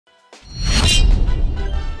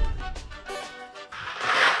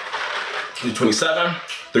327,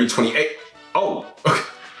 328. Oh,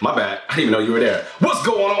 my bad. I didn't even know you were there. What's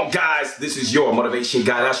going on, guys? This is your motivation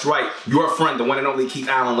guy. That's right. Your friend, the one and only Keith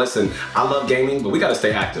Allen. Listen, I love gaming, but we gotta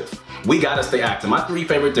stay active. We gotta stay active. My three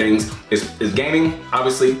favorite things is gaming,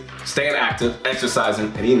 obviously, staying active, exercising,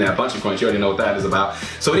 and eating that bunch of crunch. You already know what that is about.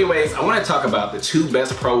 So anyways, I wanna talk about the two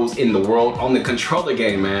best pros in the world on the controller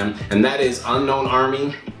game, man. And that is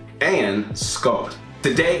UnknownxArmy and Scoped.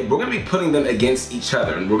 Today, we're gonna be putting them against each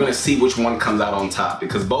other and we're gonna see which one comes out on top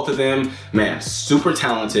because both of them, man, super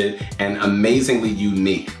talented and amazingly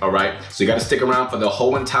unique, all right? So you gotta stick around for the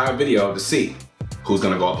whole entire video to see who's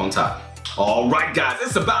gonna go up on top. All right, guys,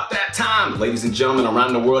 it's about that time. Ladies and gentlemen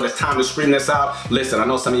around the world, it's time to scream this out. Listen, I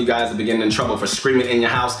know some of you guys are getting in trouble for screaming in your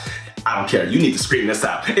house. I don't care, you need to scream this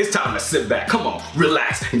out. It's time to sit back, come on,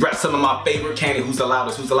 relax, and grab some of my favorite candy. Who's the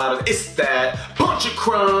loudest, who's the loudest? It's that bunch of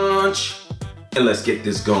crunch. And let's get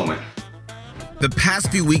this going. The past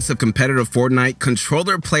few weeks of competitive Fortnite,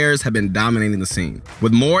 controller players have been dominating the scene.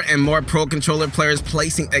 With more and more pro controller players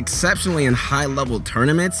placing exceptionally in high-level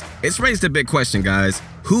tournaments, it's raised a big question, guys.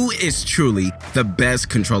 Who is truly the best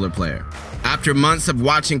controller player? After months of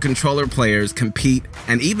watching controller players compete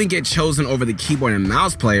and even get chosen over the keyboard and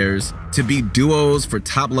mouse players to be duos for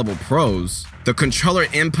top-level pros, the controller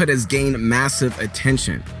input has gained massive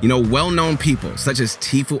attention. You know, well-known people such as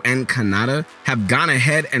Tfue and Kanata have gone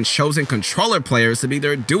ahead and chosen controller players to be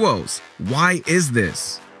their duos. Why is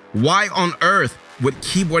this? Why on earth would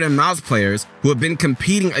keyboard and mouse players who have been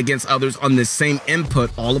competing against others on this same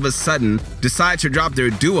input all of a sudden decide to drop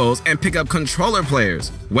their duos and pick up controller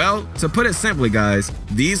players? Well, to put it simply, guys,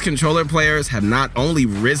 these controller players have not only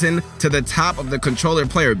risen to the top of the controller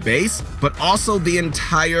player base, but also the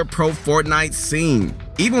entire pro Fortnite scene.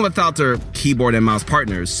 Even without their keyboard and mouse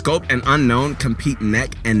partners, Scoped and Unknown compete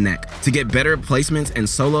neck and neck to get better placements and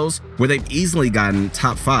solos where they've easily gotten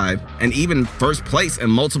top 5 and even first place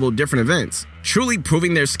in multiple different events, truly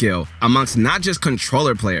proving their skill amongst not just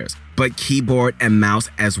controller players, but keyboard and mouse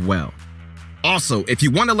as well. Also, if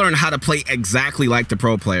you want to learn how to play exactly like the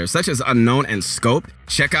pro players, such as Unknown and Scoped,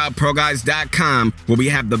 check out ProGuides.com where we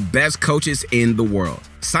have the best coaches in the world.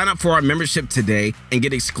 Sign up for our membership today and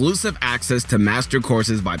get exclusive access to master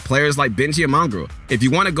courses by players like Benji and Mongrel. If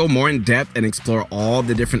you want to go more in depth and explore all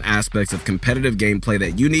the different aspects of competitive gameplay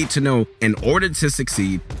that you need to know in order to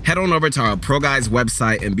succeed, head on over to our ProGuides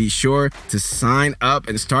website and be sure to sign up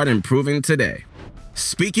and start improving today.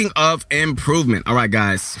 Speaking of improvement, all right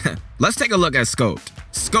guys, let's take a look at Scoped.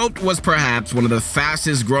 Scoped was perhaps one of the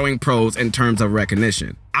fastest growing pros in terms of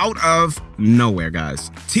recognition. Out of nowhere, guys.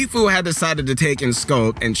 Tfue had decided to take in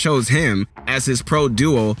Scoped and chose him as his pro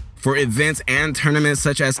duo for events and tournaments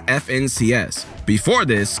such as FNCS. Before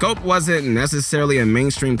this, Scoped wasn't necessarily a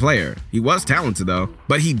mainstream player. He was talented though,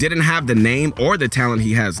 but he didn't have the name or the talent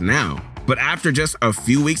he has now. But after just a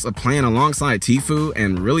few weeks of playing alongside Tfue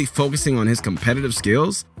and really focusing on his competitive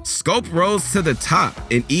skills, Scoped rose to the top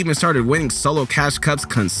and even started winning solo cash cups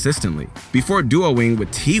consistently. Before duoing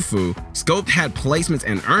with Tfue, Scoped had placements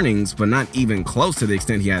and earnings, but not even close to the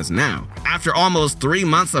extent he has now. After almost 3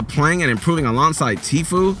 months of playing and improving alongside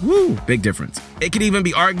Tfue, woo, big difference. It could even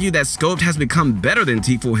be argued that Scoped has become better than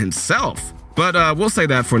Tfue himself. But we'll say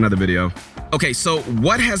that for another video. Okay, so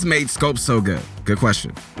what has made Scoped so good? Good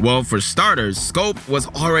question. Well, for starters, Scoped was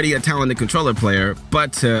already a talented controller player,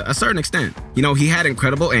 but to a certain extent. You know, he had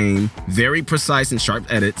incredible aim, very precise and sharp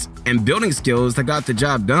edits, and building skills that got the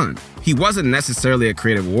job done. He wasn't necessarily a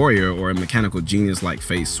creative warrior or a mechanical genius like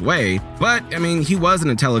FaZe Sway, but I mean, he was an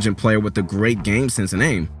intelligent player with a great game sense and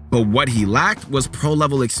aim. But what he lacked was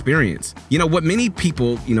pro-level experience. You know, what many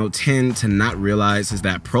people, tend to not realize is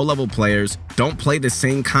that pro-level players don't play the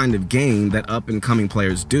same kind of game that up-and-coming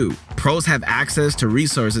players do. Pros have access to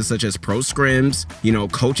resources such as pro scrims,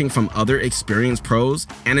 coaching from other experienced pros,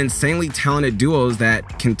 and insanely talented duos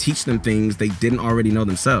that can teach them things they didn't already know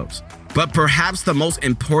themselves. But perhaps the most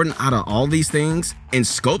important out of all these things, in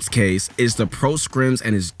Scoped's case, is the pro scrims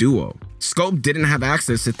and his duo. Scoped didn't have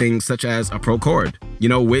access to things such as a pro cord,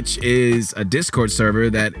 which is a Discord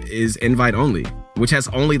server that is invite only, which has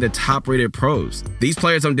only the top rated pros. These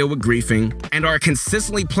players don't deal with griefing and are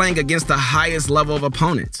consistently playing against the highest level of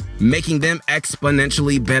opponents, making them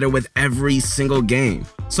exponentially better with every single game.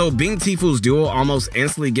 So being Tfue's duo almost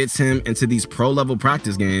instantly gets him into these pro level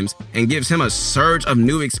practice games and gives him a surge of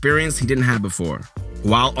new experience he didn't have before.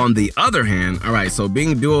 While on the other hand, alright, so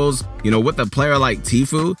being duos, with a player like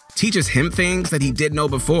Tfue teaches him things that he didn't know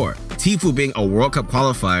before. Tfue being a World Cup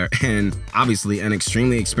qualifier and obviously an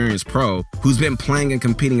extremely experienced pro who's been playing and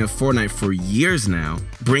competing in Fortnite for years now,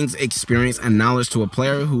 brings experience and knowledge to a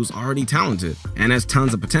player who's already talented and has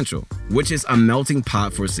tons of potential, which is a melting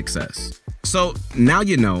pot for success. So now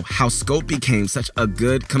you know how Scope became such a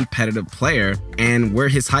good competitive player and where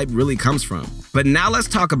his hype really comes from. But now let's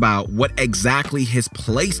talk about what exactly his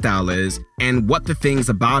playstyle is and what the things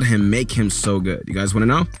about him make him so good. You guys want to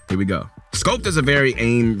know? Here we go. Scoped is a very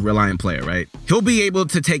aim-reliant player, right? He'll be able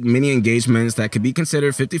to take many engagements that could be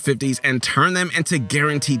considered 50-50s and turn them into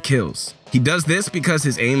guaranteed kills. He does this because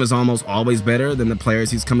his aim is almost always better than the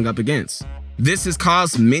players he's coming up against. This has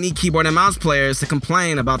caused many keyboard and mouse players to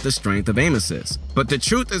complain about the strength of aim assist. But the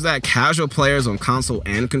truth is that casual players on console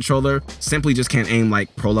and controller simply just can't aim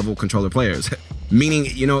like pro-level controller players. Meaning,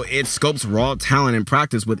 it's Scope's raw talent and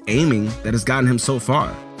practice with aiming that has gotten him so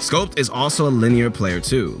far. Scoped is also a linear player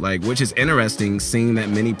too, which is interesting seeing that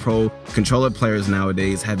many pro controller players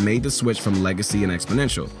nowadays have made the switch from legacy and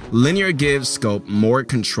exponential. Linear gives Scope more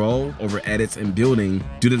control over edits and building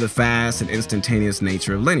due to the fast and instantaneous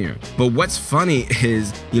nature of linear. But what's funny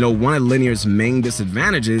is, one of linear's main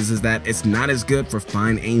disadvantages is that it's not as good for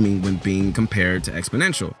fine aiming when being compared to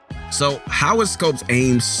exponential. So how is Scope's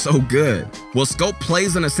aim so good? Well, Scope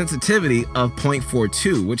plays on a sensitivity of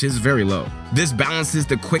 0.42, which is very low. This balances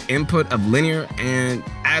the quick input of linear and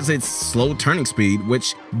adds its slow turning speed,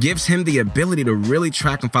 which gives him the ability to really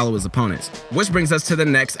track and follow his opponents. Which brings us to the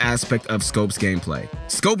next aspect of Scope's gameplay.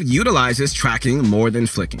 Scope utilizes tracking more than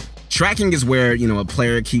flicking. Tracking is where, a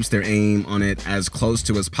player keeps their aim on it as close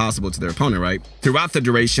to as possible to their opponent, right? Throughout the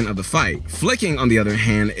duration of the fight. Flicking, on the other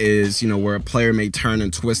hand, is, where a player may turn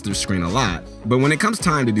and twist their screen a lot. But when it comes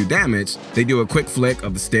time to do damage, they do a quick flick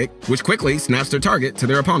of the stick, which quickly snaps their target to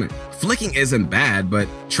their opponent. Flicking isn't bad, but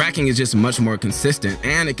tracking is just much more consistent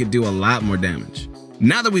and it could do a lot more damage.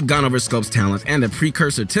 Now that we've gone over Scope's talents and the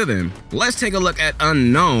precursor to them, let's take a look at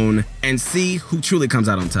Unknown and see who truly comes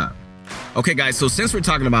out on top. Okay guys, so since we're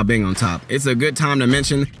talking about being on top, it's a good time to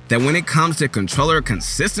mention that when it comes to controller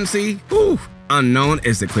consistency, Unknown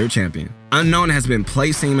is the clear champion. Unknown has been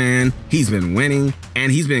placing, man, he's been winning,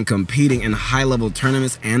 and he's been competing in high-level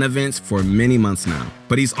tournaments and events for many months now.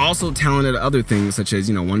 But he's also talented at other things such as,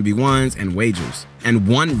 1v1s and wagers. And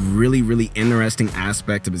one really interesting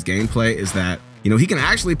aspect of his gameplay is that, he can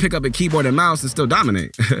actually pick up a keyboard and mouse and still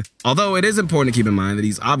dominate. Although it is important to keep in mind that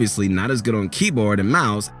he's obviously not as good on keyboard and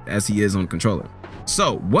mouse as he is on controller.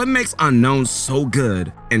 So, what makes Unknown so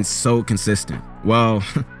good and so consistent? Well,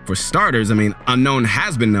 for starters, Unknown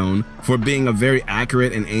has been known for being a very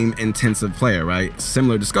accurate and aim-intensive player, right?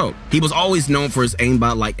 Similar to Scope. He was always known for his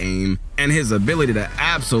aimbot-like aim and his ability to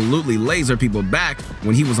absolutely laser people back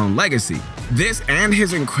when he was on Legacy. This and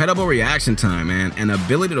his incredible reaction time, man, and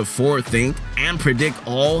ability to forward think and predict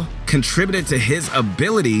all contributed to his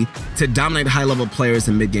ability to dominate high-level players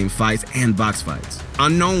in mid-game fights and box fights.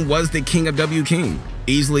 Unknown was the king of W King,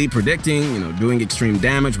 easily predicting, doing extreme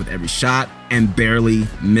damage with every shot and barely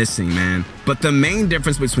missing, man. But the main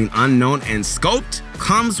difference between Unknown and Scoped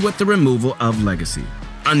comes with the removal of Legacy.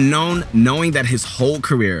 Unknown, knowing that his whole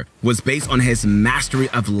career was based on his mastery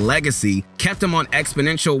of Legacy, kept him on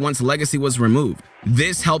exponential once Legacy was removed.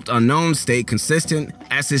 This helped Unknown stay consistent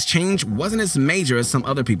as his change wasn't as major as some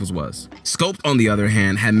other people's was. Scoped, on the other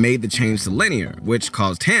hand, had made the change to linear, which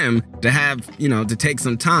caused him to have, to take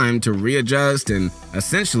some time to readjust and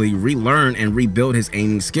essentially relearn and rebuild his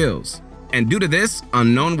aiming skills. And due to this,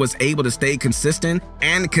 Unknown was able to stay consistent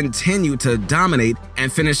and continue to dominate and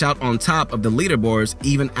finish out on top of the leaderboards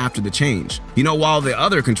even after the change. While the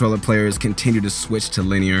other controller players continued to switch to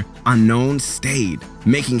linear, Unknown stayed,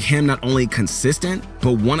 making him not only consistent,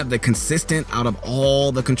 but one of the consistent out of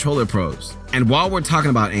all the controller pros. And while we're talking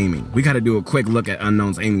about aiming, we gotta do a quick look at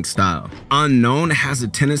Unknown's aiming style. Unknown has a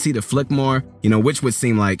tendency to flick more, which would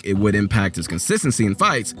seem like it would impact his consistency in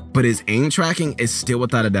fights, but his aim tracking is still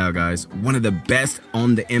without a doubt, guys, one of the best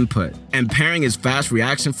on the input. And pairing his fast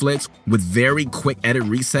reaction flicks with very quick edit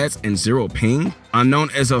resets and zero ping, Unknown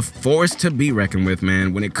is a force to be reckoned with,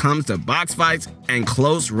 man, when it comes to box fights and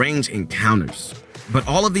close range encounters. But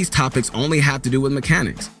all of these topics only have to do with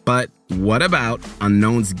mechanics. But what about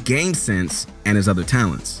Unknown's game sense and his other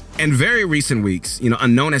talents? In very recent weeks,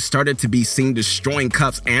 Unknown has started to be seen destroying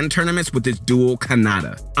cups and tournaments with his duel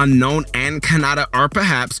Kanata. Unknown and Kanata are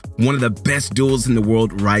perhaps one of the best duels in the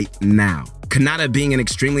world right now. Kanata being an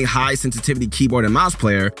extremely high sensitivity keyboard and mouse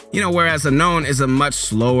player, whereas Unknown is a much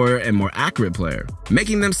slower and more accurate player,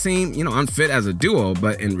 making them seem, unfit as a duo,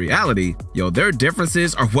 but in reality, their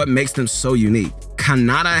differences are what makes them so unique.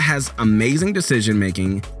 Kanata has amazing decision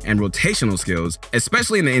making and rotational skills,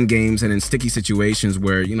 especially in the end games and in sticky situations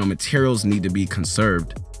where, materials need to be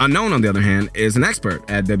conserved. Unknown, on the other hand, is an expert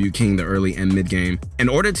at W King the early and mid game in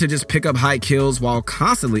order to just pick up high kills while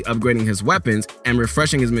constantly upgrading his weapons and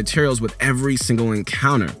refreshing his materials with every single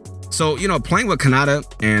encounter. So, playing with Kanata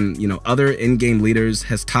and, other in-game leaders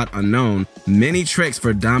has taught Unknown many tricks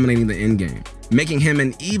for dominating the in-game, making him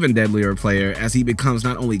an even deadlier player as he becomes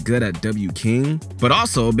not only good at W King, but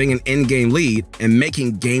also being an in-game lead and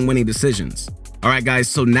making game-winning decisions. Alright guys,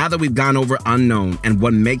 so now that we've gone over Unknown and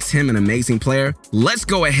what makes him an amazing player, let's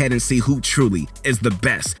go ahead and see who truly is the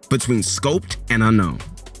best between Scoped and Unknown.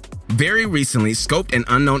 Very recently, Scoped and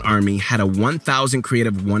UnknownxArmy had a 1,000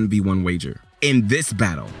 creative 1v1 wager. In this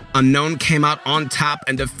battle, Unknown came out on top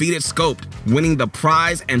and defeated Scoped, winning the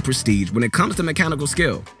prize and prestige when it comes to mechanical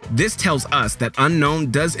skill. This tells us that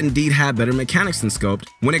Unknown does indeed have better mechanics than Scoped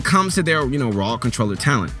when it comes to their, raw controller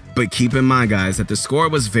talent. But keep in mind, guys, that the score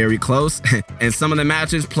was very close, and some of the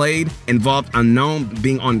matches played involved Unknown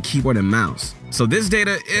being on keyboard and mouse. So this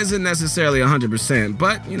data isn't necessarily 100%,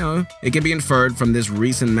 but, it can be inferred from this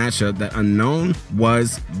recent matchup that Unknown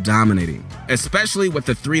was dominating, especially with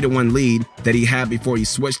the 3-1 lead that he had before he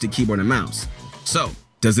switched to keyboard and mouse. So,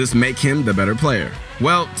 does this make him the better player?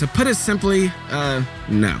 Well, to put it simply,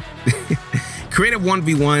 no. Creative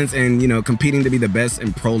 1v1s and, competing to be the best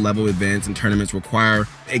in pro level events and tournaments require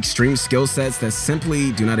extreme skill sets that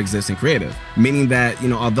simply do not exist in creative. Meaning that,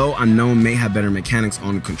 although Unknown may have better mechanics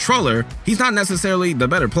on controller, he's not necessarily the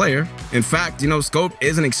better player. In fact, Scope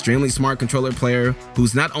is an extremely smart controller player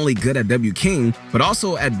who's not only good at W King, but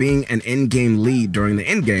also at being an in-game lead during the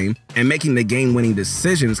endgame and making the game-winning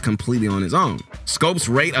decisions completely on his own. Scope's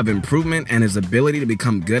rate of improvement and his ability to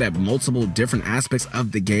become good at multiple different aspects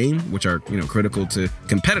of the game, which are, critical to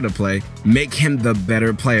competitive play, make him the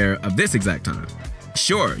better player of this exact time.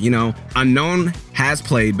 Sure, Unknown has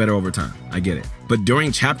played better over time, I get it. But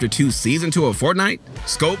during Chapter 2, Season 2 of Fortnite,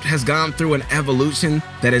 Scoped has gone through an evolution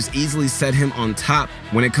that has easily set him on top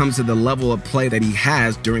when it comes to the level of play that he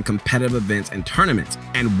has during competitive events and tournaments.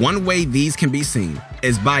 And one way these can be seen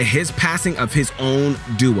is by his passing of his own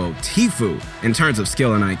duo, Tfue, in terms of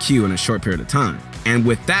skill and IQ in a short period of time. And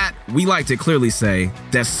with that, we like to clearly say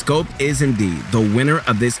that Scoped is indeed the winner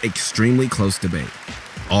of this extremely close debate.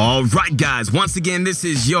 Alright guys, once again, this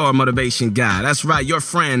is your motivation guy. That's right, your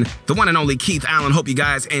friend, the one and only Keith Allen. Hope you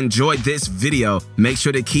guys enjoyed this video. Make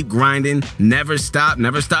sure to keep grinding, never stop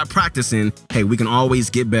practicing. Hey, we can always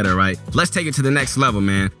get better, right? Let's take it to the next level,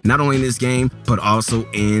 man. Not only in this game, but also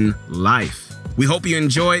in life. We hope you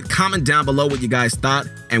enjoyed. Comment down below what you guys thought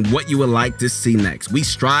and what you would like to see next. We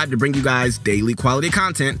strive to bring you guys daily quality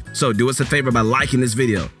content, so do us a favor by liking this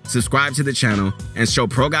video, subscribe to the channel, and show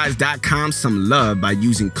ProGuides.com some love by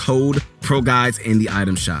using code ProGuides in the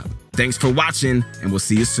item shop. Thanks for watching, and we'll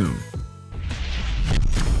see you soon.